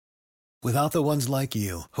Without the ones like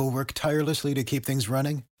you, who work tirelessly to keep things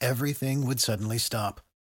running, everything would suddenly stop.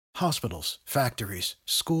 Hospitals, factories,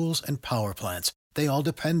 schools, and power plants, they all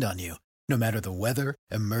depend on you. No matter the weather,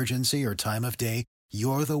 emergency, or time of day,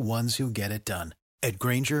 you're the ones who get it done. At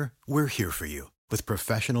Grainger, we're here for you with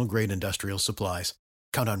professional-grade industrial supplies.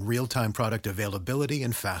 Count on real-time product availability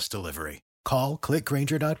and fast delivery. Call,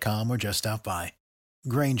 clickgrainger.com, or just stop by.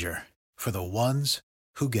 Grainger, for the ones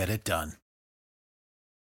who get it done.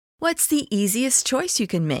 What's the easiest choice you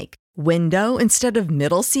can make? Window instead of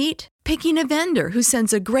middle seat? Picking a vendor who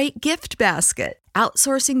sends a great gift basket?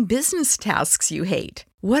 Outsourcing business tasks you hate?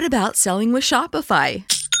 What about selling with Shopify?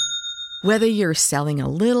 Whether you're selling a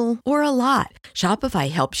little or a lot,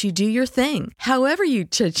 Shopify helps you do your thing, however you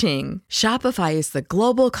cha-ching. Shopify is the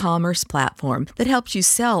global commerce platform that helps you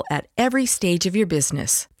sell at every stage of your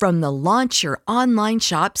business. From the launch your online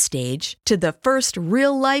shop stage to the first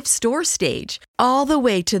real-life store stage, all the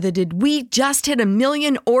way to the did we just hit 1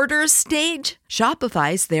 million orders stage.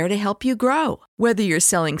 Shopify's there to help you grow. Whether you're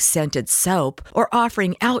selling scented soap or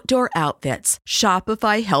offering outdoor outfits,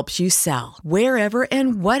 Shopify helps you sell. Wherever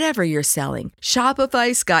and whatever you're selling,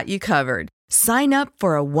 Shopify's got you covered. Sign up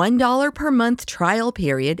for a $1 per month trial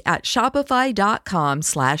period at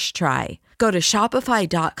shopify.com/try. Go to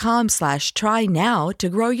shopify.com/try now to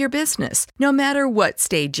grow your business, no matter what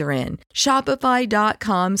stage you're in.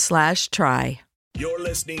 Shopify.com/try. You're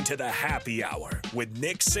listening to the Happy Hour with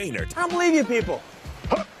Nick Sainert. I don't believe you people.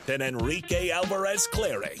 And Enrique Alvarez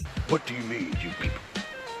Clary. What do you mean, you people?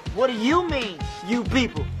 What do you mean, you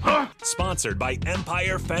people? Huh? Sponsored by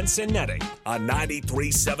Empire Fence and Netting on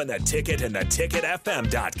 93.7 The Ticket and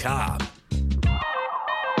theticketfm.com.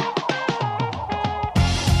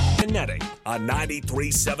 Netting on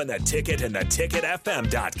 93.7 The Ticket and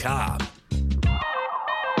theticketfm.com.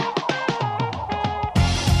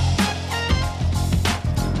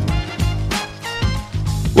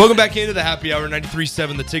 Welcome back into the Happy Hour,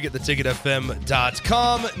 93.7 The Ticket,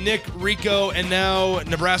 theticketfm.com. Nick, Rico, and now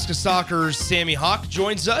Nebraska Soccer's Sami Hauk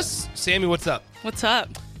joins us. Sami, what's up? What's up?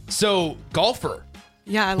 So, golfer.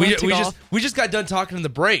 Yeah, I love to golf. We just got done talking in the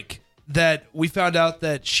break that we found out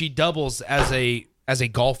that she doubles as a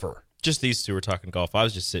golfer. Just these two were talking golf. I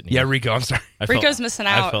was just sitting here. Yeah, Rico, I'm sorry. Rico's missing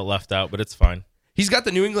out. I felt left out, but it's fine. He's got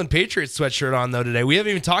the New England Patriots sweatshirt on, though, today. We haven't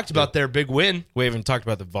even talked about their big win. We haven't talked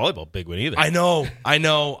about the volleyball big win either. I know.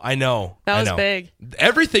 That was big.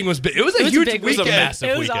 Everything was big. It was a huge big weekend. It was a massive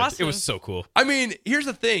It was weekend. awesome. It was so cool. I mean, here's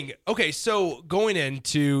the thing. Okay, so going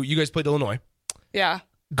into, you guys played Illinois. Yeah.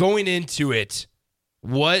 Going into it,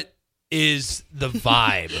 what is the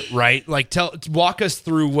vibe, right? Like, walk us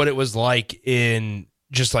through what it was like in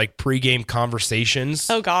just like pregame conversations.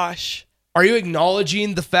 Oh, gosh. Are you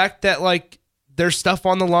acknowledging the fact that like there's stuff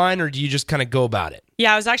on the line, or do you just kind of go about it?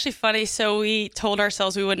 Yeah, it was actually funny. So we told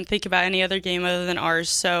ourselves we wouldn't think about any other game other than ours.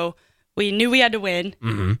 So we knew we had to win.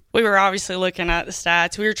 Mm-hmm. We were obviously looking at the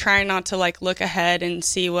stats. We were trying not to like look ahead and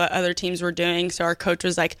see what other teams were doing. So our coach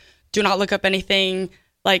was like, do not look up anything.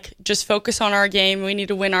 Like, just focus on our game. We need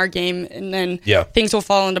to win our game, and then things will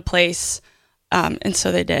fall into place. And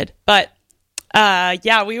so they did. But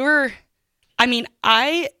yeah, we were. I mean,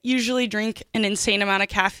 I usually drink an insane amount of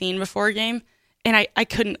caffeine before a game, and I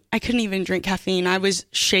couldn't even drink caffeine. I was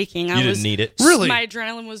shaking. You didn't need it? Really? My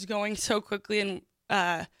adrenaline was going so quickly in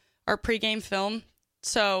our pregame film.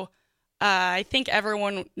 So I think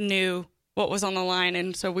everyone knew what was on the line,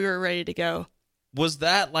 and so we were ready to go. Was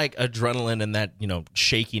that like adrenaline and that,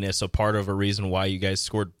 shakiness a part of a reason why you guys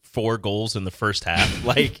scored 4 goals in the first half?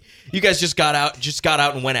 Like, you guys just got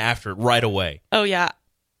out and went after it right away. Oh yeah.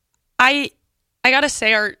 I got to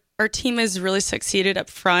say our team has really succeeded up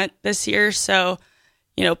front this year. So,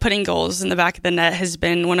 putting goals in the back of the net has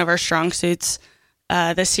been one of our strong suits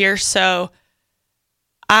this year. So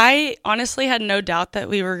I honestly had no doubt that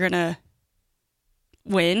we were going to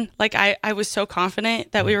win. Like, I was so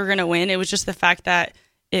confident that we were going to win. It was just the fact that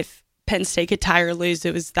if Penn State could tie or lose,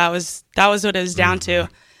 that was what it was down to.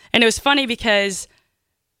 And it was funny because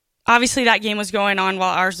obviously that game was going on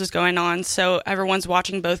while ours was going on. So everyone's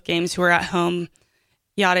watching both games who are at home,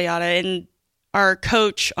 yada, yada. And our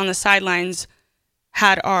coach on the sidelines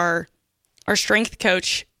had our strength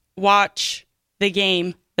coach watch the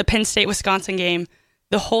game, the Penn State-Wisconsin game,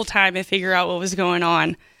 the whole time and figure out what was going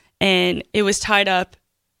on. And it was tied up.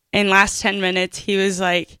 In last 10 minutes, he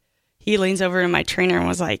leans over to my trainer and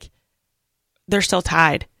was like, they're still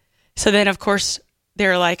tied. So then, of course, they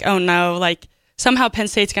were like, oh no, like somehow Penn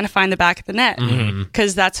State's going to find the back of the net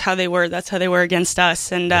because that's how they were. That's how they were against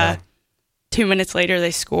us. And 2 minutes later,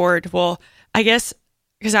 they scored. Well, I guess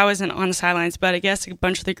because I wasn't on the sidelines, but I guess a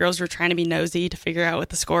bunch of the girls were trying to be nosy to figure out what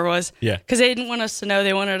the score was. Yeah. Because they didn't want us to know.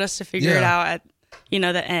 They wanted us to figure it out at,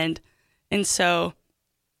 the end. And so,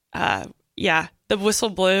 the whistle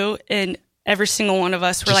blew, and every single one of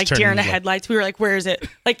us were like deer in the headlights. We were like, where is it?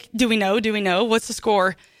 Like, do we know? What's the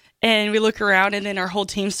score? And we look around, and then our whole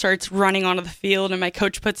team starts running onto the field, and my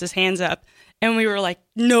coach puts his hands up. And we were like,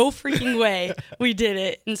 no freaking way we did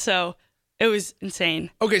it. And so it was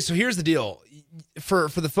insane. Okay, so here's the deal. For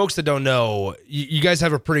the folks that don't know, you guys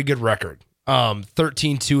have a pretty good record.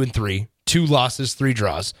 13-2-3, 2 losses, 3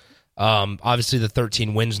 draws. Obviously, the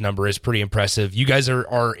 13 wins number is pretty impressive. You guys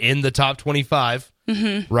are in the top 25,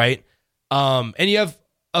 right? And you have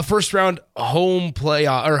a first-round home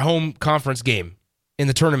playoff or home conference game in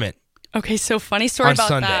the tournament. Okay, so funny story about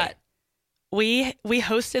Sunday. that. We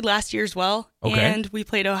hosted last year as well, and we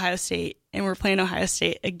played Ohio State, and we're playing Ohio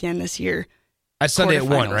State again this year. At Sunday at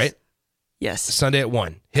 1, right? Yes. Sunday at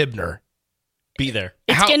 1. Hibner. Be there.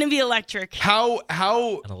 It's going to be electric. How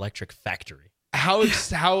an electric factory. How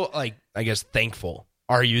I guess thankful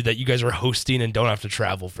are you that you guys are hosting and don't have to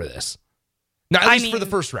travel for this? Now, at least for the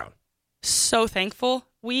first round. So thankful.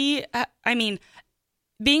 Being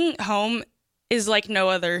home is like no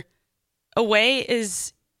other. Away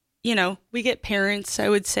is, we get parents, I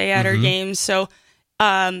would say, at our games. So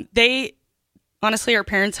they, honestly, our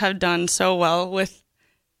parents have done so well with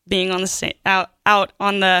being on the out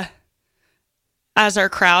on the, as our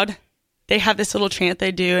crowd. They have this little chant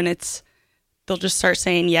they do, and they'll just start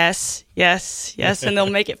saying yes, yes, yes, and they'll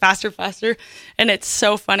make it faster. And it's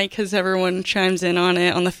so funny because everyone chimes in on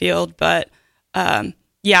it on the field. But home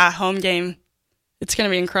game, it's going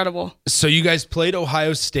to be incredible. So you guys played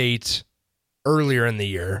Ohio State earlier in the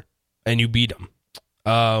year, and you beat them.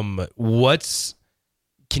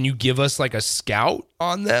 Can you give us like a scout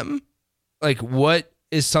on them? Like, what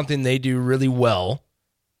is something they do really well?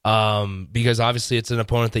 Because obviously it's an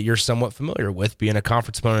opponent that you're somewhat familiar with, being a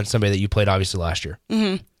conference opponent, somebody that you played obviously last year.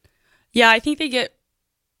 Mm-hmm. Yeah, I think they get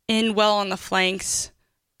in well on the flanks.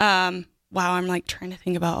 Wow, I'm like trying to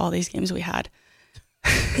think about all these games we had.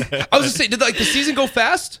 I was just saying, did the season go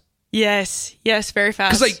fast? Yes, very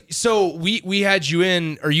fast. Because so we had you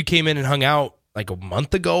in, or you came in and hung out like a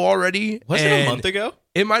month ago already. Was it a month ago?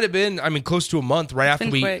 It might have been. Close to a month right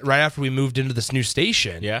after we moved into this new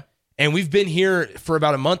station. Yeah. And we've been here for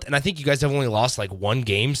about a month, and I think you guys have only lost like 1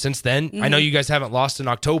 game since then. I know you guys haven't lost in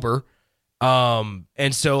October. And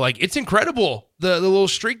so it's incredible, the little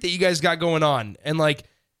streak that you guys got going on. And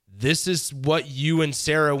this is what you and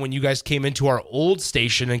Sarah, when you guys came into our old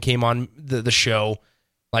station and came on the show,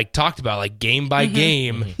 talked about game by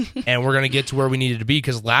game, and we're going to get to where we needed to be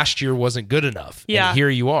because last year wasn't good enough. Yeah. And here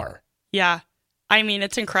you are. Yeah.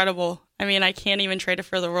 It's incredible. I can't even trade it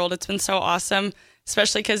for the world. It's been so awesome.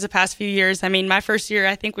 Especially because the past few years, my first year,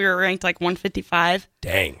 I think we were ranked 155.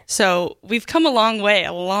 Dang. So we've come a long way,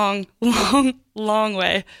 a long, long, long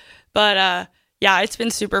way. But it's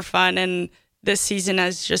been super fun. And this season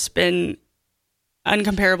has just been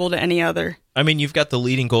uncomparable to any other. You've got the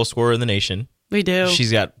leading goal scorer in the nation. We do.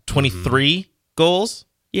 She's got 23 goals.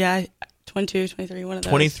 Yeah, 22, 23, one of those.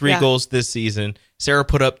 23 goals this season. Sarah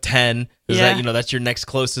put up 10. That's your next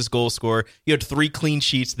closest goal scorer. You had 3 clean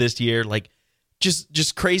sheets this year.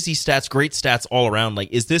 Just crazy stats, great stats all around.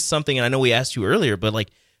 Is this something, and I know we asked you earlier, but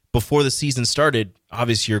before the season started,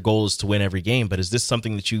 obviously your goal is to win every game, but is this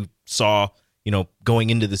something that you saw, going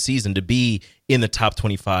into the season, to be in the top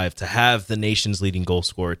 25, to have the nation's leading goal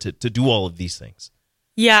scorer, to do all of these things?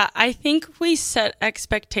 Yeah, I think we set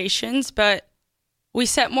expectations, but we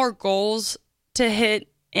set more goals to hit,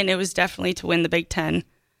 and it was definitely to win the Big Ten.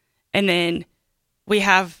 And then we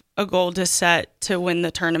have a goal to set to win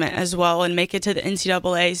the tournament as well and make it to the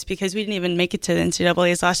NCAAs, because we didn't even make it to the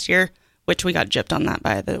NCAAs last year, which we got gypped on that,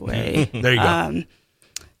 by the way. There you go.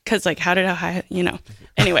 Because how did Ohio,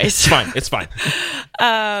 anyways. It's fine.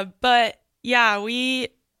 But yeah, we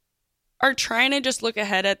are trying to just look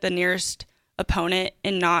ahead at the nearest opponent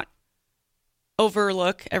and not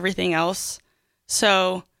overlook everything else.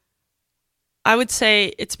 So I would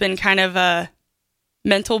say it's been kind of a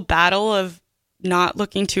mental battle of not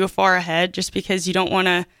looking too far ahead, just because you don't want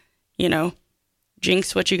to,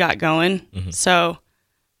 jinx what you got going. So,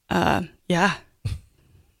 yeah.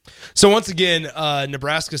 So once again,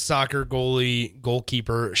 Nebraska soccer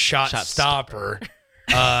goalkeeper, shot stopper.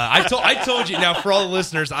 I told you, now for all the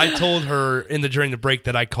listeners, I told her during the break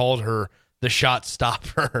that I called her the shot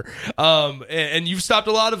stopper. And you've stopped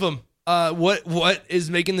a lot of them. What is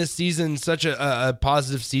making this season such a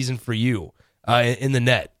positive season for you? In the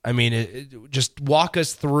net. Just walk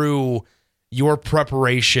us through your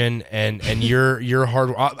preparation and your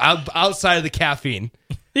hard outside of the caffeine.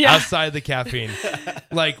 outside the caffeine.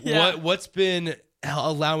 Like what's been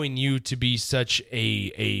allowing you to be such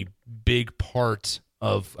a big part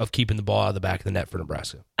of keeping the ball out of the back of the net for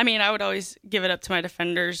Nebraska? I mean, I would always give it up to my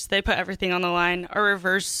defenders. They put everything on the line. Our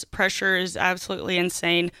reverse pressure is absolutely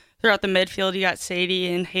insane. Throughout the midfield, you got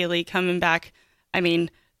Sadie and Haley coming back. I mean,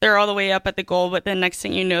 they're all the way up at the goal, but then next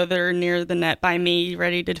thing you know, they're near the net by me,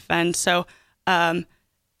 ready to defend. So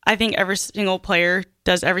I think every single player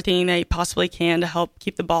does everything they possibly can to help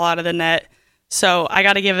keep the ball out of the net. So I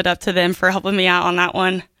got to give it up to them for helping me out on that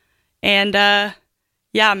one. And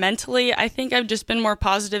mentally, I think I've just been more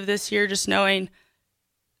positive this year, just knowing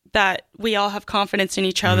that we all have confidence in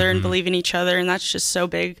each other and believe in each other, and that's just so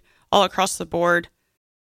big all across the board.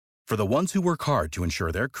 For the ones who work hard to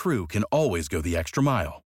ensure their crew can always go the extra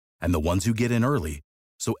mile, and the ones who get in early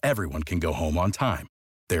so everyone can go home on time,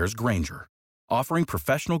 there's Grainger, offering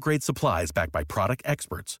professional-grade supplies backed by product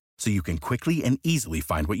experts so you can quickly and easily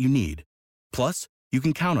find what you need. Plus, you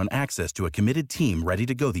can count on access to a committed team ready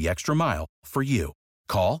to go the extra mile for you.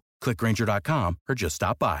 Call, click Grainger.com, or just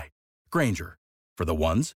stop by. Grainger, for the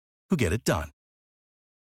ones who get it done.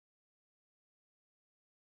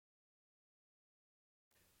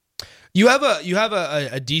 You have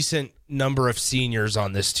a decent number of seniors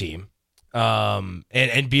on this team,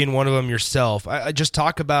 and being one of them yourself. I just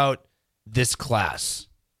talk about this class,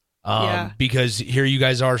 because here you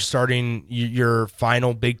guys are starting your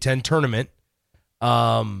final Big Ten tournament.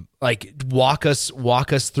 Like walk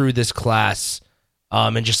us through this class,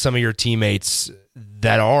 and just some of your teammates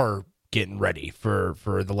that are getting ready for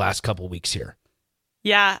the last couple weeks here.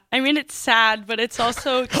 Yeah, I mean, it's sad, but it's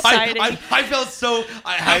also exciting. I felt so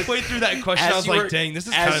halfway through that question. I was like, "Dang, this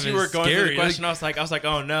is kind of scary." As you were going through the question, I was like,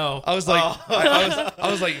 "Oh no!" I was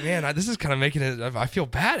like, "Man, this is kind of making it." I feel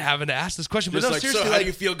bad having to ask this question. But no, seriously, so how do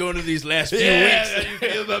you feel going into these last few weeks? How do you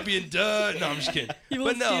feel about being done? No, I'm just kidding. You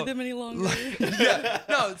won't see them any longer.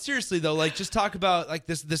 No, seriously though, like just talk about like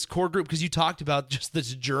this core group, because you talked about just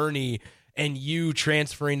this journey and you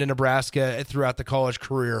transferring to Nebraska throughout the college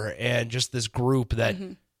career, and just this group that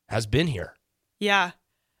has been here. Yeah.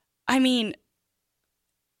 I mean,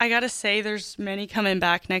 I got to say there's many coming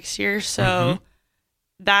back next year, so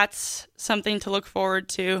that's something to look forward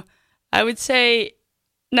to. I would say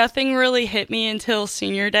nothing really hit me until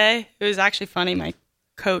senior day. It was actually funny. My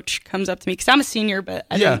coach comes up to me, because I'm a senior, but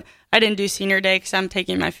I didn't do senior day because I'm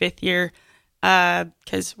taking my 5th year,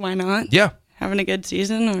 because why not? Yeah. Having a good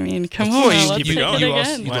season. I mean, come on, let's take it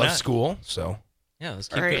again. You love school, so yeah. Let's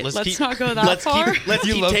keep All right, it. Let's not go that far. Let's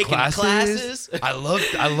keep taking classes. I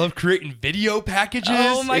love creating video packages.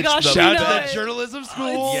 Oh my gosh, shout out to that journalism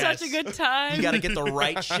school. It's such a good time. You got to get the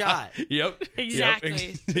right shot. Yep.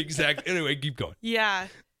 Exactly. Yep. Exactly. Anyway, keep going. Yeah.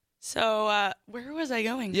 So where was I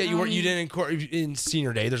going? Yeah, you didn't in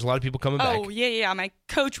senior day. There's a lot of people coming back. Oh yeah. My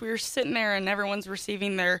coach. We were sitting there, and everyone's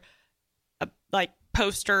receiving their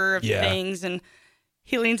poster of things, and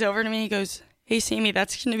he leans over to me. He goes, "Hey, Sami,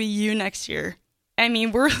 that's going to be you next year." I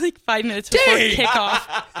mean, we're like 5 minutes before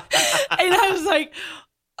kickoff, and I was like,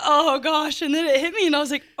 "Oh gosh!" And then it hit me, and I was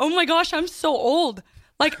like, "Oh my gosh, I'm so old."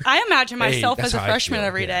 Like, I imagine myself as a freshman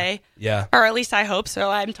every day, or at least I hope so.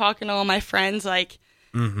 I'm talking to all my friends, like,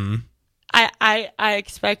 I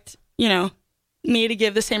expect me to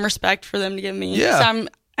give the same respect for them to give me. Yeah. So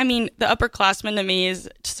the upperclassman to me is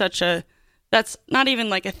such a. That's not even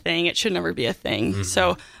like a thing. It should never be a thing.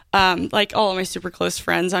 So, like all of my super close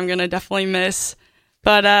friends, I'm going to definitely miss.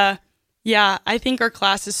 But, I think our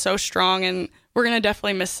class is so strong, and we're going to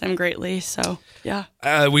definitely miss them greatly. So, yeah.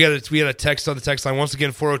 We got a text on the text line. Once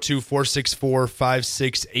again,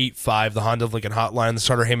 402-464-5685, the Honda of Lincoln hotline, the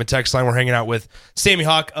Starter Heyman text line. We're hanging out with Sami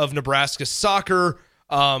Hauk of Nebraska Soccer.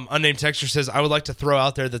 Unnamed texter says, I would like to throw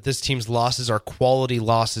out there that this team's losses are quality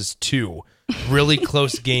losses too. Really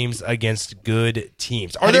close games against good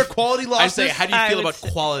teams. Are there quality losses? I say, how do you feel about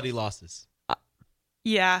quality losses?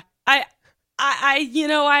 Yeah. I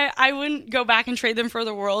wouldn't go back and trade them for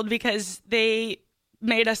the world, because they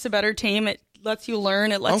made us a better team. It lets you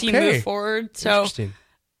learn. It lets you move forward. So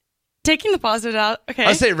taking the positive out. Okay.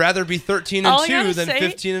 I say rather be 13-2 than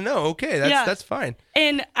 15-0. Okay. That's fine.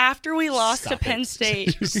 And after we lost to Penn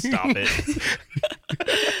State. Stop it.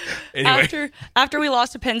 Anyway. After we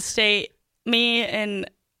lost to Penn State, me and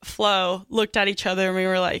Flo looked at each other and we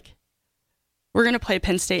were like, we're going to play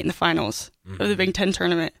Penn State in the finals of the Big Ten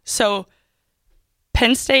tournament. So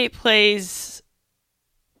Penn State plays,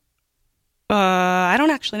 I don't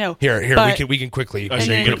actually know. Here, we can quickly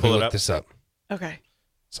look this up. Okay.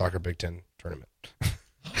 Soccer Big Ten tournament.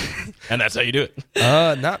 And that's how you do it.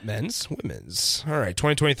 Not men's, women's. All right,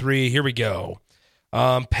 2023, here we go.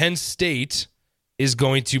 Penn State is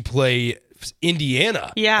going to play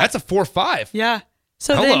Indiana. Yeah. That's a 4-5. Yeah.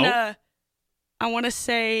 So Hello. then I want to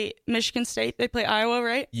say Michigan State. They play Iowa,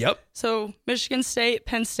 right? Yep. So Michigan State,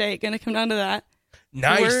 Penn State, going to come down to that.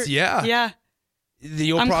 Nice. Yeah. Yeah.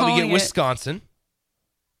 You'll I'm probably get calling it. Wisconsin.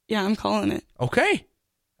 Yeah, I'm calling it. Okay.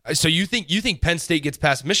 So you think Penn State gets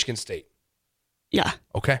past Michigan State? Yeah.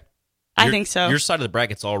 Okay. I think so. Your side of the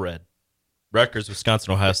bracket's all red. Rutgers,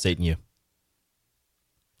 Wisconsin, Ohio State, and you.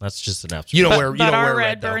 That's just an absolute. You don't but wear. You but don't our wear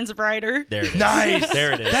red though. burns brighter. There it is. Nice.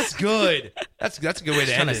 There it is. That's good. That's a good way to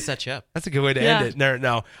Trying end to it. set you up. That's a good way to end it.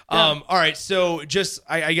 No. All right. So just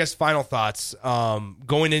I guess final thoughts.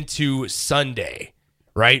 Going into Sunday,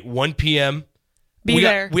 right? 1 p.m. Be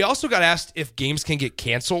there. We also got asked if games can get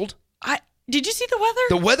canceled. Did you see the weather?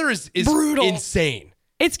 The weather is brutal, insane.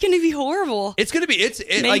 It's going to be horrible. It's going to be.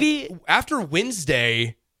 Maybe like after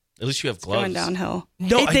Wednesday. At least you have gloves. Going downhill.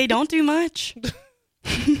 No, they don't do much.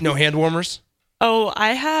 No hand warmers. Oh, I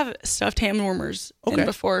have stuffed hand warmers. Okay. In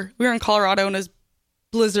before we were in Colorado and it was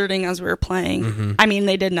blizzarding as we were playing. Mm-hmm. I mean,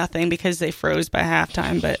 they did nothing because they froze by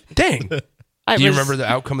halftime. But Dang. Do you remember the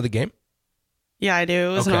outcome of the game? Yeah, I do.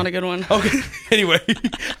 It was Okay. not a good one. Okay. Anyway,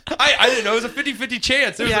 I didn't know. It was a 50-50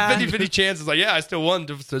 chance. It was Yeah. a 50-50 chance. It's like, yeah, I still won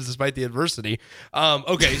despite the adversity.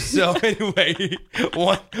 Okay, so anyway,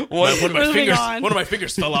 one of my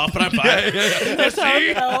fingers fell off, but I'm fine. That's how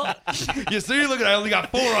it felt. Yeah, so you're looking, I only got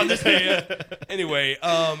 4 on this hand. Anyway,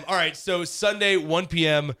 all right, so Sunday, 1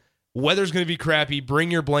 p.m., weather's going to be crappy. Bring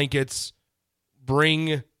your blankets,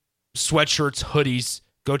 bring sweatshirts, hoodies,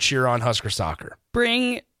 go cheer on Husker soccer.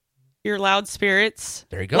 Bring your loud spirits.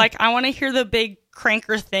 There you go. Like, I want to hear the big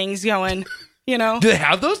cranker things going, you know? Do they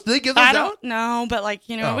have those? Do they give those I out? don't know, but like,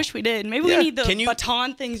 you know, I wish we did. Maybe Yeah. we need the Can you-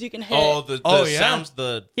 baton things you can hit. Oh, the yeah. sounds,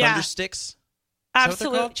 the Yeah. thunder sticks.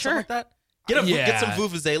 Absolutely. Sure. Like that? Get some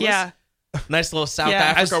vuvuzelas. Yeah. Nice little South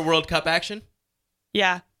Yeah. Africa World Cup action.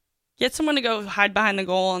 Yeah. Get someone to go hide behind the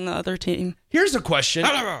goal on the other team. Here's a question.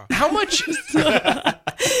 How much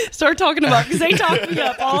Start talking about because they talk me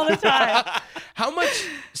up all the time. how much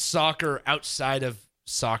soccer outside of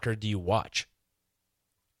soccer do you watch?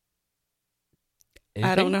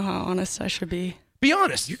 I don't know how honest I should be. Be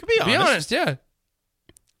honest. You can be honest. Be honest, yeah.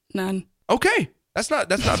 None. Okay. That's not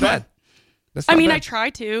bad. That's I not mean, bad. I try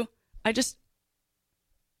to. I just,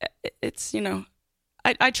 it's, you know,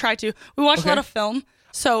 I try to. We watch a lot of film,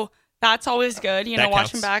 so that's always good, you know, That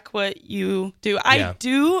watching counts. back what you do. I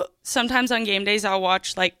do sometimes on game days, I'll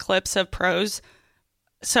watch like clips of pros.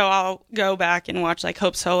 So I'll go back and watch like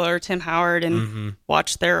Hope Solo or Tim Howard and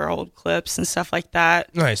watch their old clips and stuff like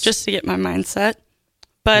that. Nice. Just to get my mindset.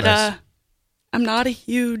 But Nice. I'm not a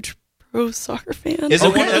huge pro soccer fan. Is it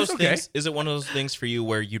Okay, one of those that's okay. things? Is it one of those things for you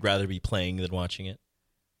where you'd rather be playing than watching it?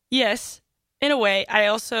 Yes, in a way. I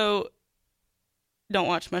also don't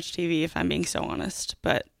watch much TV, if I'm being so honest,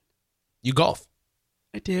 but You golf.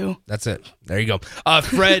 I do. That's it. There you go.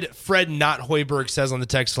 Fred Not Hoiberg says on the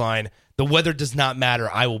text line, the weather does not matter.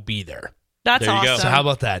 I will be there. That's There you go. awesome. So how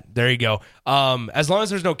about that? There you go. As long as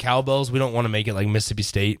there's no cowbells, we don't want to make it like Mississippi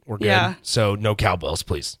State. We're good. Yeah. So no cowbells,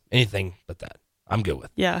 please. Anything but that. I'm good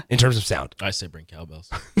with. Yeah. In terms of sound. I say bring cowbells.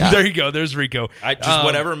 There you go. There's Rico. I just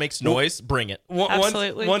whatever makes noise, bring it.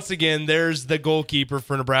 Absolutely. Once again, there's the goalkeeper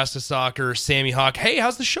for Nebraska soccer, Sami Hauk. Hey,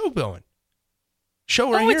 how's the show going?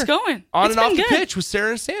 Show right here. It's going. On It's and off been the good. pitch with Sarah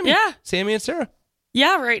and Sammy. Yeah. Sammy and Sarah.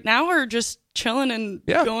 Yeah, right now we're just chilling and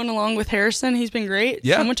Yeah. going along with Harrison. He's been great.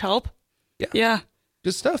 Yeah. So much help. Yeah. Yeah.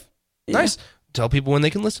 Good stuff. Yeah. Nice. Tell people when they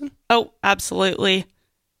can listen. Oh, absolutely.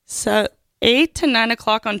 So 8 to 9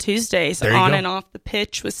 o'clock on Tuesdays, There you on go. and off the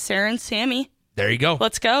pitch with Sarah and Sammy. There you go.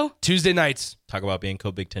 Let's go. Tuesday nights. Talk about being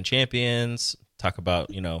co-Big Ten champions. Talk about,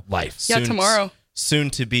 Life. Yeah, tomorrow. Soon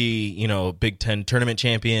to be, Big Ten tournament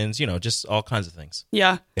champions, just all kinds of things.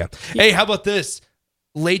 Yeah. Yeah. Hey, how about this?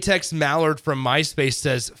 Latex Mallard from MySpace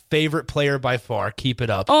says, favorite player by far. Keep it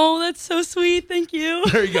up. Oh, that's so sweet. Thank you.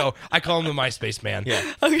 There you go. I call him the MySpace man. Yeah.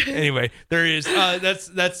 Okay. Anyway, there he is.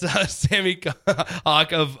 That's Sammy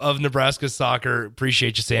Hauk of Nebraska soccer.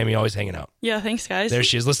 Appreciate you, Sammy. Always hanging out. Yeah, thanks, guys. There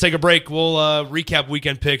she is. Let's take a break. We'll recap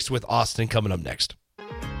weekend picks with Austin coming up next.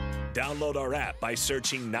 Download our app by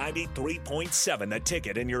searching 93.7 The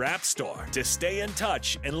Ticket in your app store to stay in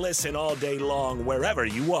touch and listen all day long wherever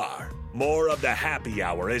you are. More of the Happy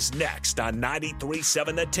Hour is next on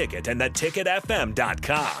 93.7 The Ticket and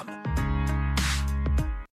theticketfm.com.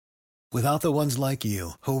 Without the ones like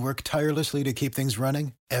you, who work tirelessly to keep things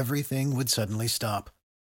running, everything would suddenly stop.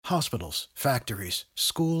 Hospitals, factories,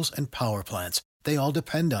 schools, and power plants, they all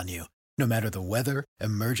depend on you. No matter the weather,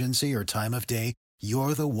 emergency, or time of day,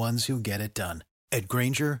 you're the ones who get it done. At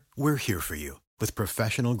Grainger, we're here for you with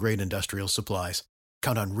professional-grade industrial supplies.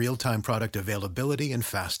 Count on real-time product availability and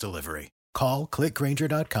fast delivery. Call, click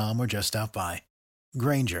Grainger.com, or just stop by.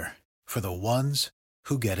 Grainger, for the ones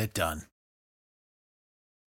who get it done.